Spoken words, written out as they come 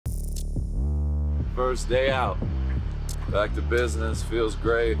First day out. Back to business, feels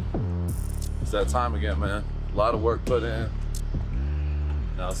great. It's that time again, man. A lot of work put in.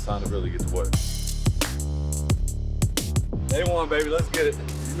 Now it's time to really get to work. Day one, baby, let's get it.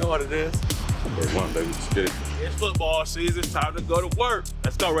 You know what it is. Day one, baby, let's get it. It's football season, time to go to work.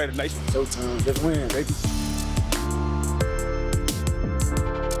 Let's go, Raider Nation. Showtime, let's win, baby.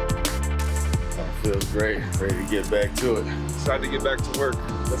 Feels great. Ready to get back to it. Excited to get back to work.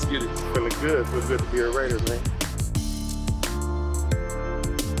 Let's get it. Feeling good. Feels good to be a Raider, man.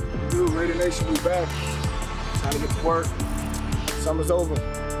 Dude, Raider Nation, we back. Time to get to work. Summer's over.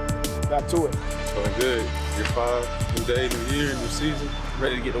 Back to it. Feeling good. Year 5, new day, new year, new season.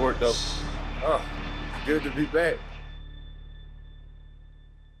 Ready to get to work, though. Oh, good to be back.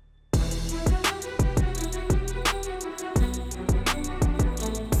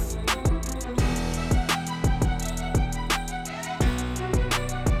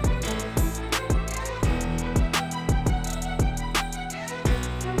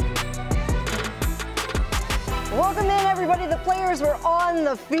 Welcome in, everybody. The players were on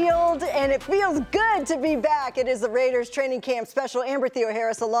the field, and it feels good to be back. It is the Raiders training camp special. Amber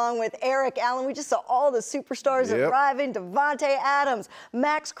Theoharis along with Eric Allen. We just saw all the superstars arriving. Devontae Adams,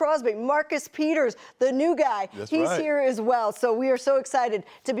 Max Crosby, Marcus Peters, the new guy. He's here as well. So we are so excited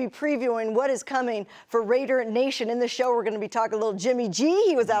to be previewing what is coming for Raider Nation. In the show, we're going to be talking a little Jimmy G.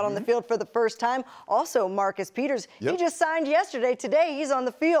 He was out on the field for the first time. Also, Marcus Peters. He just signed yesterday. Today, he's on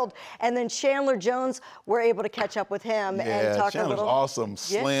the field. And then Chandler Jones, we're able to catch up with him and talk Chandler's a little. Awesome,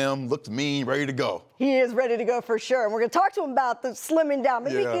 slim, looked mean, ready to go. He is ready to go for sure. And we're going to talk to him about the slimming down.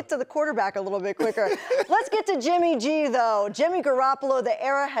 Maybe get to the quarterback a little bit quicker. Let's get to Jimmy G, though. Jimmy Garoppolo, the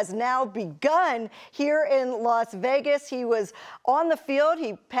era has now begun here in Las Vegas. He was on the field.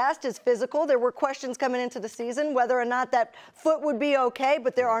 He passed his physical. There were questions coming into the season whether or not that foot would be okay,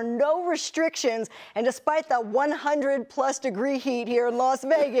 but there are no restrictions. And despite the 100-plus degree heat here in Las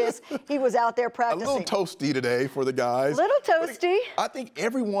Vegas, he was out there practicing. A little toasty today for the guys. Little toasty. I think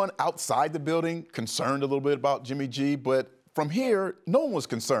everyone outside the building concerned a little bit about Jimmy G, but from here, no one was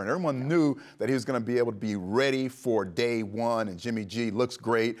concerned. Everyone knew that he was going to be able to be ready for day one, and Jimmy G looks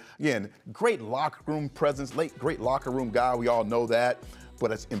great. Again, great locker room presence, great locker room guy. We all know that.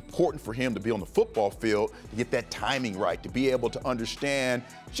 But it's important for him to be on the football field to get that timing right, to be able to understand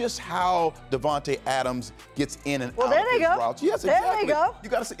just how Devontae Adams gets in and out of his routes. Yes, exactly. There they go. You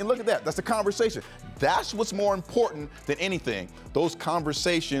got to see, and look at that. That's the conversation. That's what's more important than anything. Those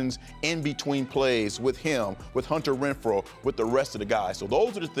conversations in between plays with him, with Hunter Renfrow, with the rest of the guys. So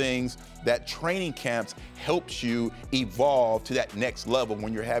those are the things that training camps helps you evolve to that next level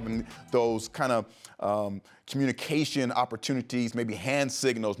when you're having those kind of communication opportunities, maybe hand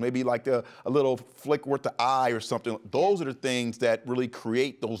signals, maybe like a little flick with the eye or something. Those are the things that really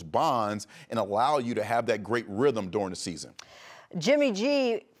create those bonds and allow you to have that great rhythm during the season. Jimmy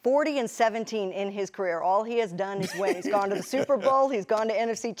G, 40-17 in his career. All he has done is win. He's gone to the Super Bowl. He's gone to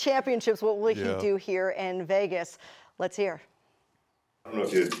NFC Championships. What will he do here in Vegas? Let's hear. I don't know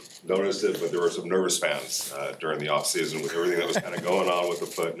if you noticed it, but there were some nervous fans during the offseason with everything that was kind of going on with the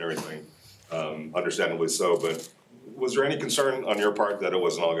foot and everything. Understandably so, but was there any concern on your part that it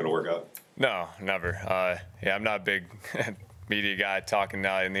wasn't all going to work out? No, never. I'm not a big media guy talking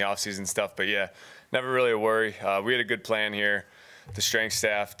in the offseason stuff, but never really a worry. We had a good plan here. The strength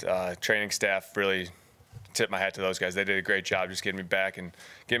staff, training staff, really tip my hat to those guys. They did a great job just getting me back and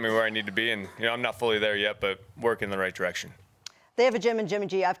getting me where I need to be. And, I'm not fully there yet, but working in the right direction. They have a gym in Jimmy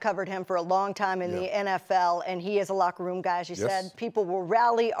G. I've covered him for a long time in the NFL, and he is a locker room guy, as you said. People will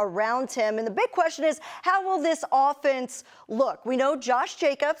rally around him. And the big question is, how will this offense look? We know Josh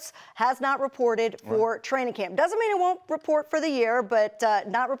Jacobs has not reported for training camp. Doesn't mean it won't report for the year, but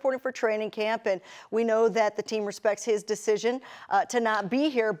not reporting for training camp. And we know that the team respects his decision to not be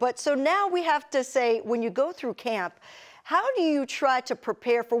here. But so now we have to say, when you go through camp, how do you try to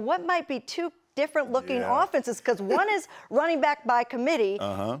prepare for what might be two different looking offenses, because one is running back by committee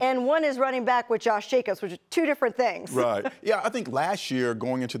and one is running back with Josh Jacobs, which are two different things. Right. Yeah, I think last year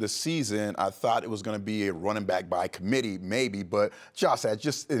going into the season, I thought it was going to be a running back by committee maybe, but Josh had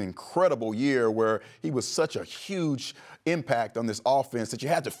just an incredible year where he was such a huge impact on this offense that you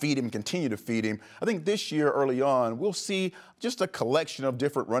had to feed him, continue to feed him. I think this year early on, we'll see just a collection of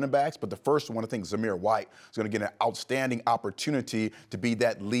different running backs, but the first one, I think Zamir White is going to get an outstanding opportunity to be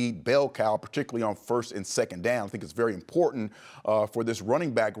that lead bell cow, particularly on first and second down. I think it's very important for this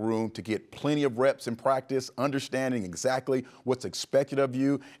running back room to get plenty of reps in practice, understanding exactly what's expected of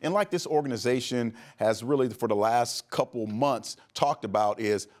you. And like this organization has really for the last couple months talked about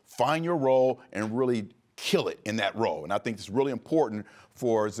is find your role and really kill it in that role. And I think it's really important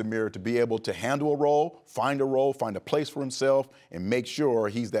for Zamir to be able to handle a role, find a place for himself, and make sure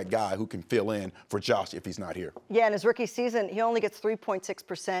he's that guy who can fill in for Josh if he's not here. Yeah, in his rookie season, he only gets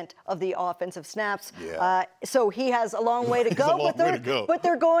 3.6% of the offensive snaps. Yeah. So he has a long way to go. But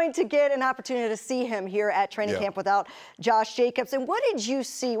they're going to get an opportunity to see him here at training camp without Josh Jacobs. And what did you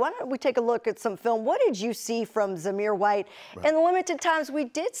see? Why don't we take a look at some film? What did you see from Zamir White in the limited times we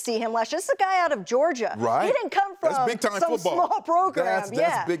did see him last year? This is a guy out of Georgia. Right. He didn't come from some small program.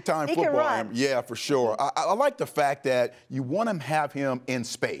 That's big time he football. Can run. Yeah, for sure. I like the fact that you want to have him in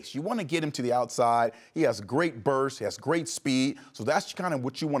space. You want to get him to the outside. He has great burst. He has great speed. So that's kind of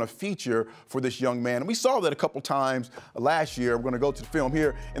what you want to feature for this young man. And we saw that a couple times last year. We're going to go to the film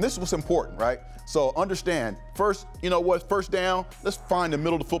here. And this was important, right? So understand, first, you know what, first down, let's find the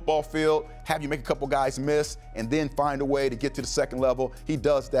middle of the football field, have you make a couple guys miss, and then find a way to get to the second level. He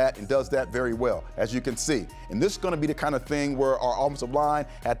does that and does that very well, as you can see. And this is going to be the kind of thing where our offensive line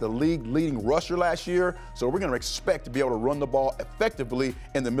had the league-leading rusher last year, so we're going to expect to be able to run the ball effectively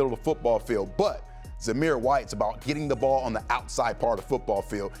in the middle of the football field. But Zamir White's about getting the ball on the outside part of the football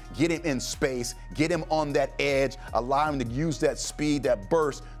field, get him in space, get him on that edge, allow him to use that speed, that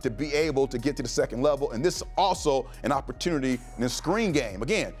burst to be able to get to the second level. And this is also an opportunity in the screen game.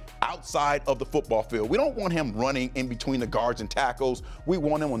 Again, outside of the football field. We don't want him running in between the guards and tackles. We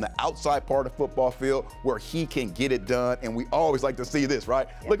want him on the outside part of the football field where he can get it done. And we always like to see this, right?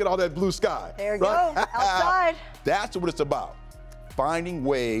 Yeah. Look at all that blue sky. There you go, outside. That's what it's about. Finding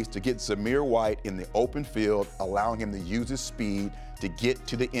ways to get Zamir White in the open field, allowing him to use his speed to get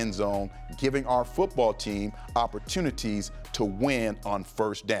to the end zone, giving our football team opportunities to win on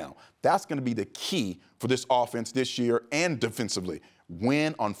first down. That's going to be the key for this offense this year and defensively.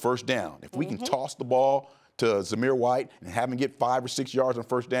 Win on first down. If we can toss the ball to Zamir White and have him get 5 or 6 yards on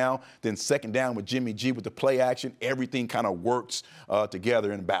first down, then second down with Jimmy G with the play action, everything kind of works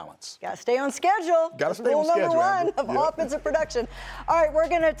together in balance. Got to stay on schedule. Got to stay on schedule. Rule number one of offensive production. All right, we're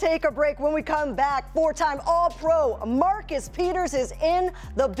going to take a break. When we come back, 4-time All-Pro Marcus Peters is in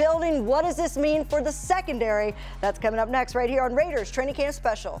the building. What does this mean for the secondary? That's coming up next right here on Raiders Training Camp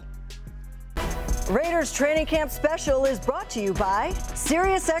Special. Raiders Training Camp Special is brought to you by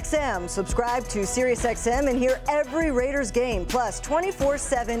SiriusXM. Subscribe to SiriusXM and hear every Raiders game, plus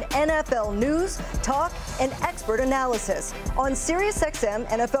 24/7 NFL news, talk, and expert analysis on SiriusXM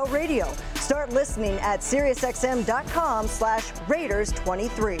NFL Radio. Start listening at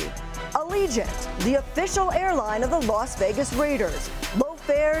SiriusXM.com/Raiders23. Allegiant, the official airline of the Las Vegas Raiders. Low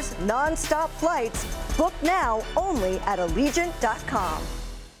fares, non-stop flights. Book now only at Allegiant.com.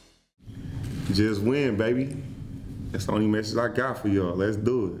 Just win, baby. That's the only message I got for y'all. Let's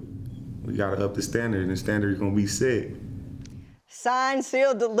do it. We got to up the standard, and the standard is going to be set. Signed,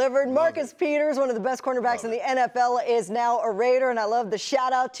 sealed, delivered. Marcus Peters, one of the best cornerbacks in the NFL, is now a Raider, and I love the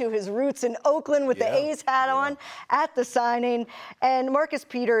shout-out to his roots in Oakland with the A's hat on at the signing. And Marcus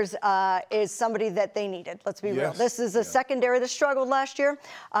Peters is somebody that they needed, let's be real. This is a secondary that struggled last year.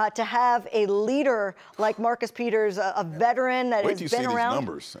 To have a leader like Marcus Peters, a veteran that has been around. These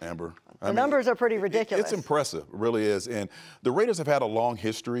numbers, Amber. The numbers are pretty ridiculous. It's impressive, it really is. And the Raiders have had a long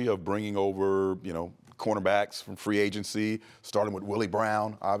history of bringing over, cornerbacks from free agency, starting with Willie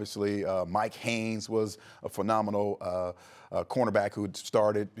Brown, obviously. Mike Haynes was a phenomenal cornerback who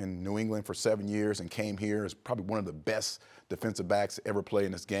started in New England for 7 years and came here as probably one of the best defensive backs to ever play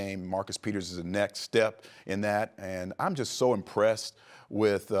in this game. Marcus Peters is the next step in that. And I'm just so impressed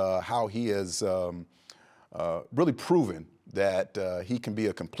with how he has really proven that he can be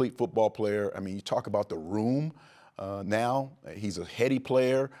a complete football player. I mean, you talk about the room now. He's a heady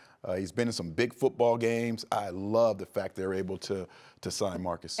player. He's been in some big football games. I love the fact they're able to sign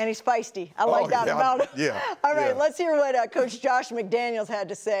Marcus. And he's feisty. I like that about him. Yeah. All right, let's hear what Coach Josh McDaniels had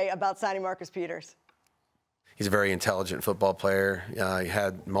to say about signing Marcus Peters. He's a very intelligent football player. He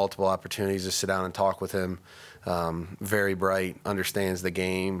had multiple opportunities to sit down and talk with him. Very bright, understands the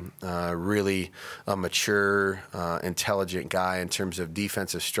game, really a mature, intelligent guy in terms of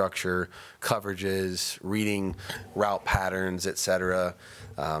defensive structure, coverages, reading route patterns, etc.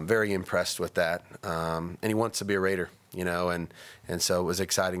 Very impressed with that. And he wants to be a Raider, and so it was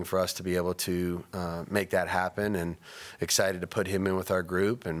exciting for us to be able to make that happen, and excited to put him in with our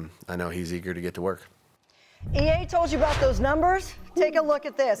group, and I know he's eager to get to work. EA told you about those numbers. Take a look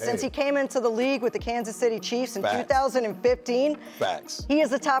at this. Hey. Since he came into the league with the Kansas City Chiefs in 2015, he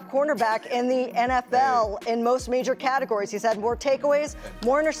is the top cornerback in the NFL in most major categories. He's had more takeaways,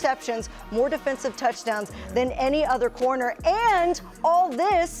 more interceptions, more defensive touchdowns than any other corner. And all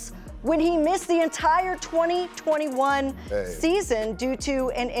this when he missed the entire 2021 season due to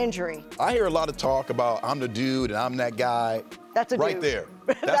an injury. I hear a lot of talk about I'm the dude and I'm that guy. That's a right dude. there.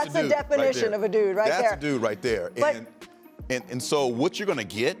 That's the definition of a dude right there. That's a dude right there. But, and so what you're going to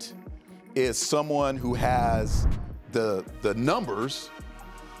get is someone who has the numbers,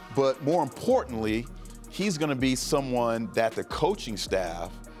 but more importantly, he's going to be someone that the coaching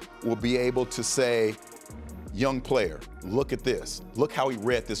staff will be able to say, young player, look at this. Look how he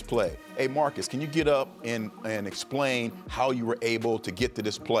read this play. Hey, Marcus, can you get up and explain how you were able to get to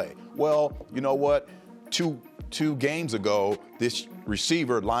this play? Well, you know what? Two games ago, this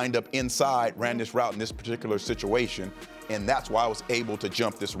receiver lined up inside, ran this route in this particular situation, and that's why I was able to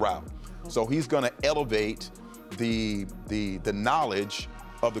jump this route. So he's going to elevate the knowledge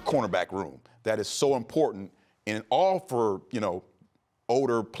of the cornerback room. That is so important. And all for,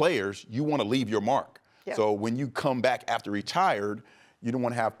 older players, you want to leave your mark. Yeah. So when you come back after retired, you don't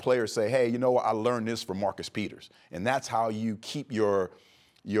want to have players say, hey, I learned this from Marcus Peters. And that's how you keep your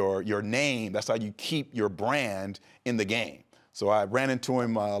name. That's how you keep your brand in the game. So I ran into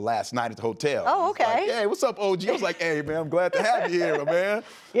him last night at the hotel. Oh, okay. Like, hey, what's up, OG? I was like, hey, man, I'm glad to have you here, man.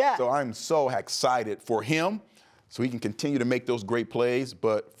 Yeah. So I'm so excited for him, so he can continue to make those great plays,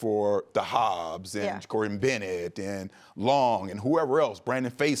 but for the Hobbs and Corey Bennett and Long and whoever else,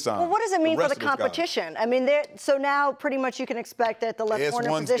 Brandon Faison. Well, what does it mean for the competition? I mean, so now pretty much you can expect that the left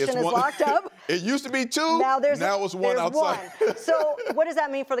corner position is locked up. It used to be two. Now it's one outside. So what does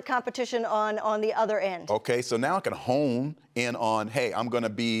that mean for the competition on the other end? Okay, so now I can hone in on, hey, I'm going to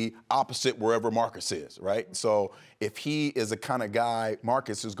be opposite wherever Marcus is, right? So if he is the kind of guy,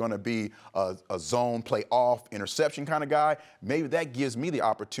 Marcus is going to be a zone play off interception kind of guy, maybe that gives me the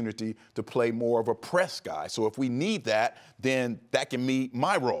opportunity to play more of a press guy. So if we need that, then that can be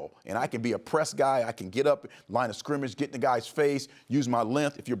my role. And I can be a press guy. I can get up, line of scrimmage, get in the guy's face, use my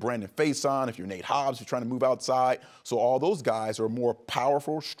length. If you're Brandon Faison, if you're Nate Hobbs, you're trying to move outside. So all those guys are more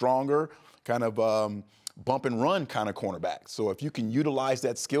powerful, stronger, kind of bump and run kind of cornerback. So if you can utilize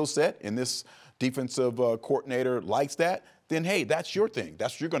that skill set and this defensive coordinator likes that, then hey, that's your thing.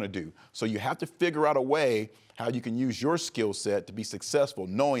 That's what you're going to do. So you have to figure out a way how you can use your skill set to be successful,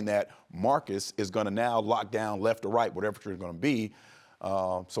 knowing that Marcus is going to now lock down left or right, whatever it's going to be,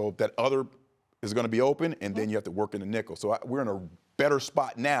 so that other is going to be open, and then you have to work in the nickel. So we're in a better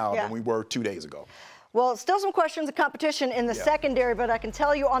spot now than we were 2 days ago. Well, still some questions of competition in the secondary, but I can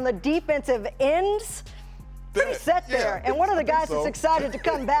tell you on the defensive ends, pretty set there. And one of the guys that's excited to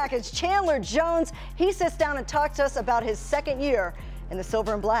come back is Chandler Jones. He sits down and talks to us about his second year in the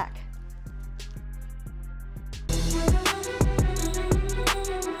silver and black.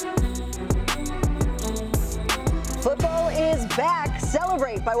 Football is back.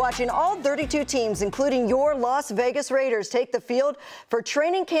 Celebrate by watching all 32 teams, including your Las Vegas Raiders, take the field for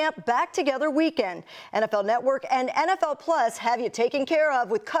training camp back together weekend. NFL Network and NFL Plus have you taken care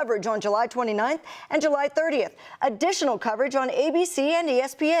of with coverage on July 29th and July 30th. Additional coverage on ABC and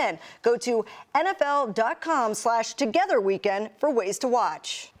ESPN. Go to NFL.com/Together Weekend for ways to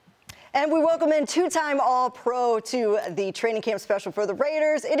watch. And we welcome in two-time All-Pro to the training camp special for the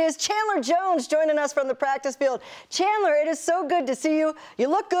Raiders. It is Chandler Jones joining us from the practice field. Chandler, it is so good to see you. You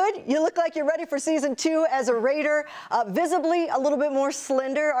look good. You look like you're ready for season 2 as a Raider. Visibly a little bit more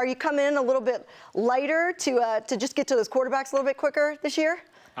slender. Are you coming in a little bit lighter to just get to those quarterbacks a little bit quicker this year?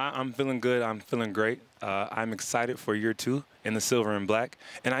 I'm feeling good. I'm feeling great. I'm excited for year 2 in the silver and black.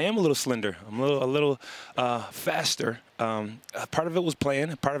 And I am a little slender. I'm a little faster. Part of it was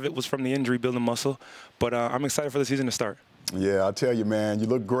playing. Part of it was from the injury, building muscle. But I'm excited for the season to start. Yeah, I'll tell you, man, you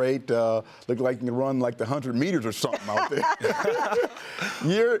look great. Look like you can run like the 100 meters or something out there.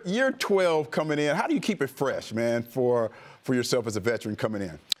 Year 12 coming in. How do you keep it fresh, man, for yourself as a veteran coming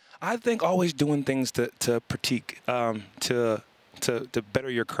in? I think always doing things to critique, to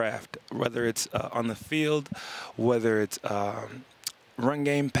better your craft, whether it's on the field, whether it's run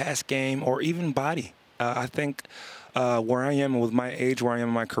game, pass game, or even body. I think where I am with my age, where I am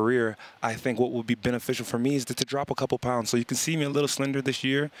in my career, I think what would be beneficial for me is to drop a couple pounds. So you can see me a little slender this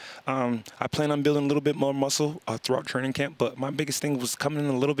year. I plan on building a little bit more muscle throughout training camp, but my biggest thing was coming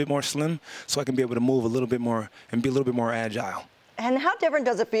in a little bit more slim so I can be able to move a little bit more and be a little bit more agile. And how different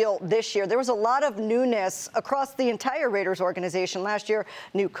does it feel this year? There was a lot of newness across the entire Raiders organization last year.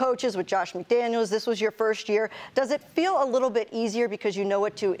 New coaches with Josh McDaniels. This was your first year. Does it feel a little bit easier because you know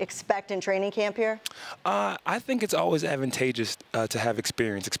what to expect in training camp here? I think it's always advantageous to have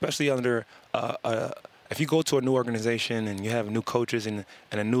experience, especially under if you go to a new organization and you have new coaches and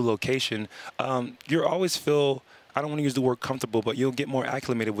a new location, you always feel, I don't want to use the word comfortable, but you'll get more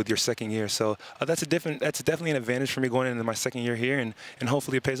acclimated with your second year. So that's definitely an advantage for me going into my second year here, and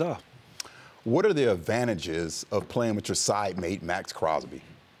hopefully it pays off. What are the advantages of playing with your side mate, Max Crosby?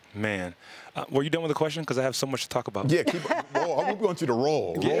 Man. Were you done with the question? Because I have so much to talk about. Yeah, I'm going to the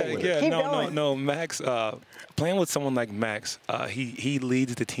roll. No, Max, playing with someone like Max, he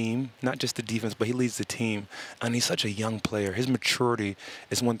leads the team, not just the defense, but he leads the team. And he's such a young player. His maturity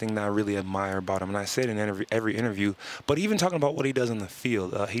is one thing that I really admire about him. And I say it in every interview. But even talking about what he does on the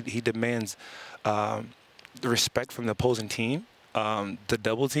field, he demands the respect from the opposing team. The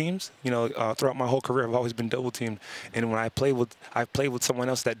double teams, throughout my whole career, I've always been double teamed. And when I've played with someone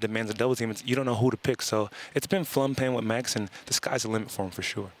else that demands a double team, you don't know who to pick. So it's been fun playing with Max, and the sky's the limit for him for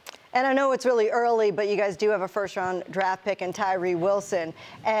sure. And I know it's really early, but you guys do have a first-round draft pick in Tyree Wilson.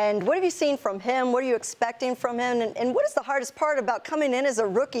 And what have you seen from him? What are you expecting from him? And what is the hardest part about coming in as a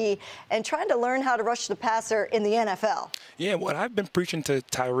rookie and trying to learn how to rush the passer in the NFL? Yeah, what I've been preaching to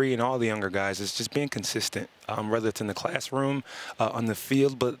Tyree and all the younger guys is just being consistent, whether it's in the classroom, on the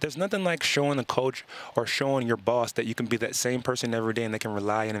field. But there's nothing like showing a coach or showing your boss that you can be that same person every day and they can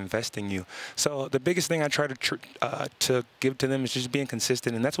rely and invest in you. So the biggest thing I try to give to them is just being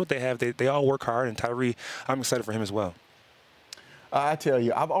consistent, and that's what they have. They all work hard, and Tyree, I'm excited for him as well. I tell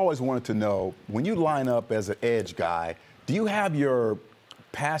you, I've always wanted to know, when you line up as an edge guy, do you have your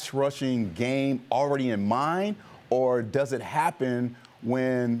pass rushing game already in mind, or does it happen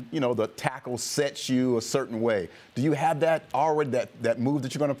when, the tackle sets you a certain way? Do you have that already, that move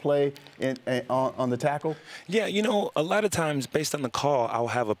that you're going to play on the tackle? Yeah, a lot of times based on the call, I'll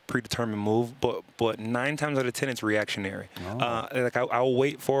have a predetermined move, but 9 times out of 10, it's reactionary. Oh. I'll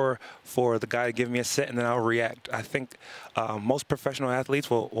wait for the guy to give me a set, and then I'll react. I think most professional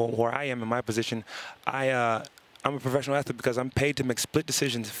athletes, where I am in my position, I'm a professional athlete because I'm paid to make split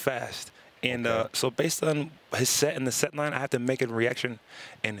decisions fast. And so based on his set and the set line, I have to make a reaction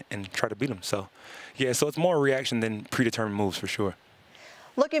and try to beat him. So, yeah, so it's more reaction than predetermined moves for sure.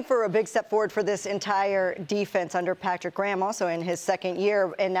 Looking for a big step forward for this entire defense under Patrick Graham, also in his second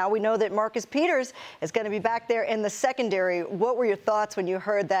year. And now we know that Marcus Peters is going to be back there in the secondary. What were your thoughts when you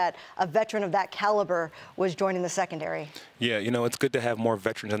heard that a veteran of that caliber was joining the secondary? Yeah, it's good to have more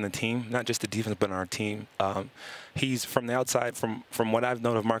veterans on the team, not just the defense, but on our team. He's from the outside, from what I've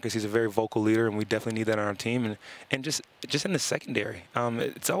known of Marcus, he's a very vocal leader, and we definitely need that on our team. And just in the secondary,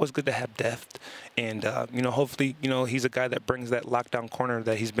 it's always good to have depth. And, hopefully, he's a guy that brings that lockdown corner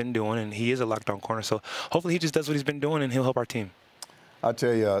that he's been doing, and he is a lockdown corner. So hopefully he just does what he's been doing, and he'll help our team. I'll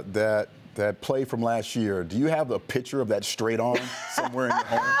tell you, that play from last year, do you have a picture of that straight arm somewhere in your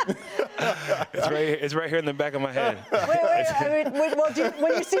home? It's right here in the back of my head.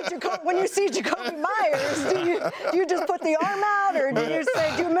 When you see Jacoby Myers, do you just put the arm out, or do you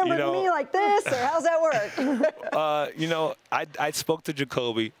say, do you remember me like this, or how's that work? I spoke to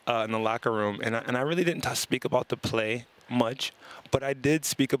Jacoby in the locker room, and I really didn't speak about the play much, but I did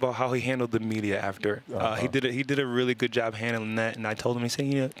speak about how he handled the media after. He did a really good job handling that, and I told him, he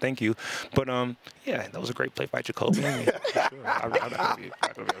said, thank you. But yeah, that was a great play by Jacoby. Thanks,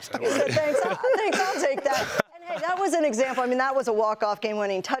 I'll take that. And hey, that was an example. I mean, that was a walk-off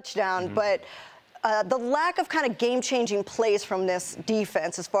game-winning touchdown, but the lack of kind of game-changing plays from this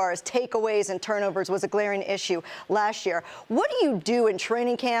defense as far as takeaways and turnovers was a glaring issue last year. What do you do in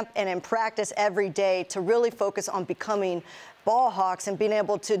training camp and in practice every day to really focus on becoming ball hawks and being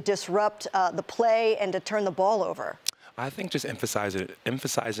able to disrupt the play and to turn the ball over? I think just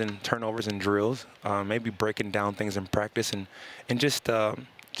emphasizing turnovers and drills, maybe breaking down things in practice, and just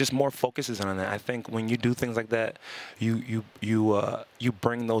more focuses on that. I think when you do things like that, you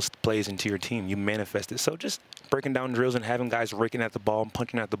bring those plays into your team. You manifest it. So just breaking down drills and having guys raking at the ball and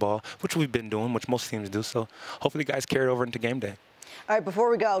punching at the ball, which we've been doing, which most teams do. So hopefully guys carry it over into game day. All right, before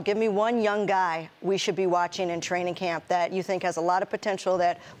we go, give me one young guy we should be watching in training camp that you think has a lot of potential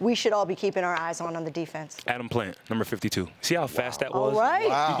that we should all be keeping our eyes on the defense. Adam Plant, number 52. See how fast that was? All right.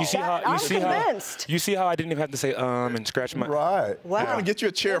 Wow. You see how I didn't even have to say and scratch my. Right. Wow. We're gonna get you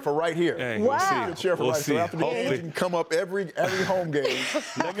a chair for right here. Hey, wow. We'll see. We'll see. So after the game, you can come up every home game.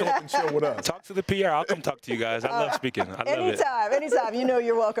 Come and chill with us. Talk to the PR. I'll come talk to you guys. I love speaking. I love it. Anytime. You know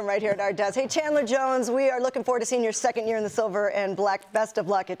you're welcome right here at our desk. Hey, Chandler Jones, we are looking forward to seeing your second year in the silver and black. Best of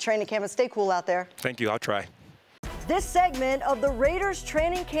luck at training camp, and stay cool out there. Thank you. I'll try. This segment of the Raiders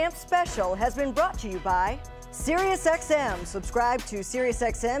Training Camp Special has been brought to you by SiriusXM. Subscribe to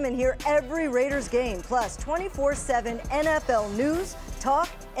SiriusXM and hear every Raiders game, plus 24/7 NFL news, talk,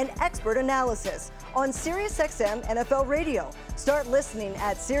 and expert analysis on SiriusXM NFL Radio. Start listening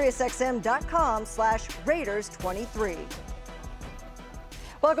at SiriusXM.com/Raiders23.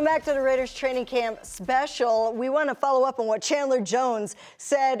 Welcome back to the Raiders training camp special. We want to follow up on what Chandler Jones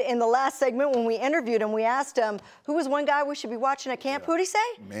said in the last segment when we interviewed him. We asked him who was one guy we should be watching at camp. Who'd he say?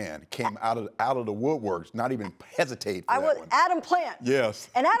 Man, came out of the woodworks, not even hesitate for that one. Adam Plant. Yes.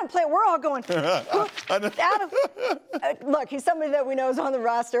 And Adam Plant, we're all going, Adam, look, he's somebody that we know is on the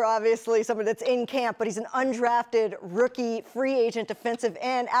roster, obviously, somebody that's in camp, but he's an undrafted rookie free agent defensive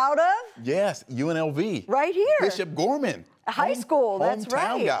end out of? Yes, UNLV. Right here. Bishop Gorman. High school, that's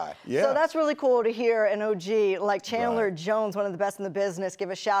right. Guy. Yeah. So that's really cool to hear an OG like Chandler Jones, one of the best in the business,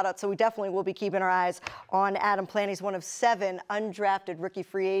 give a shout out. So we definitely will be keeping our eyes on Adam Plant. He's one of 7 undrafted rookie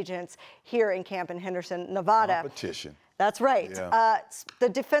free agents here in camp in Henderson, Nevada. Competition. That's right. Yeah. The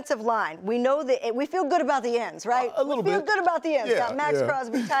defensive line. We know that we feel good about the ends, right? A little bit. We feel good about the ends. Yeah, Got Max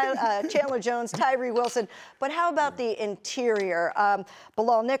Crosby, Chandler Jones, Tyree Wilson. But how about the interior?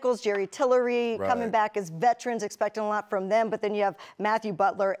 Bilal Nichols, Jerry Tillery coming back as veterans, expecting a lot from them. But then you have Matthew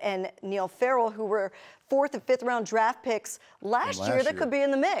Butler and Neil Farrell, who were 4th and 5th round draft picks last year that could be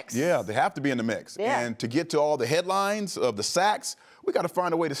in the mix. Yeah, they have to be in the mix. Yeah. And to get to all the headlines of the sacks, we got to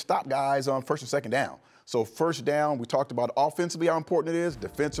find a way to stop guys on 1st and 2nd down. So 1st down, we talked about offensively how important it is.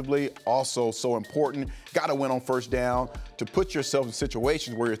 Defensively, also so important. Got to win on 1st down to put yourself in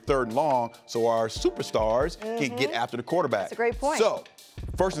situations where you're 3rd and long so our superstars can get after the quarterback. That's a great point. So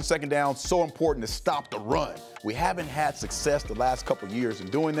 1st and 2nd down, so important to stop the run. We haven't had success the last couple of years in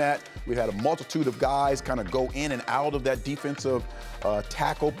doing that. We had a multitude of guys kind of go in and out of that defensive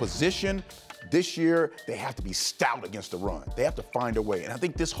tackle position. This year, they have to be stout against the run. They have to find a way. And I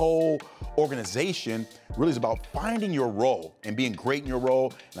think this whole organization really is about finding your role and being great in your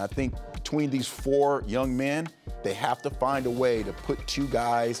role. And I think between these 4 young men, they have to find a way to put 2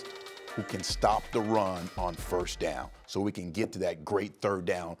 guys who can stop the run on 1st down so we can get to that great 3rd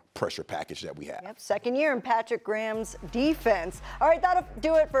down pressure package that we have. Yep, 2nd year in Patrick Graham's defense. All right, that'll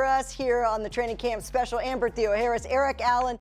do it for us here on the training camp special. Amber Theoharis, Eric Allen.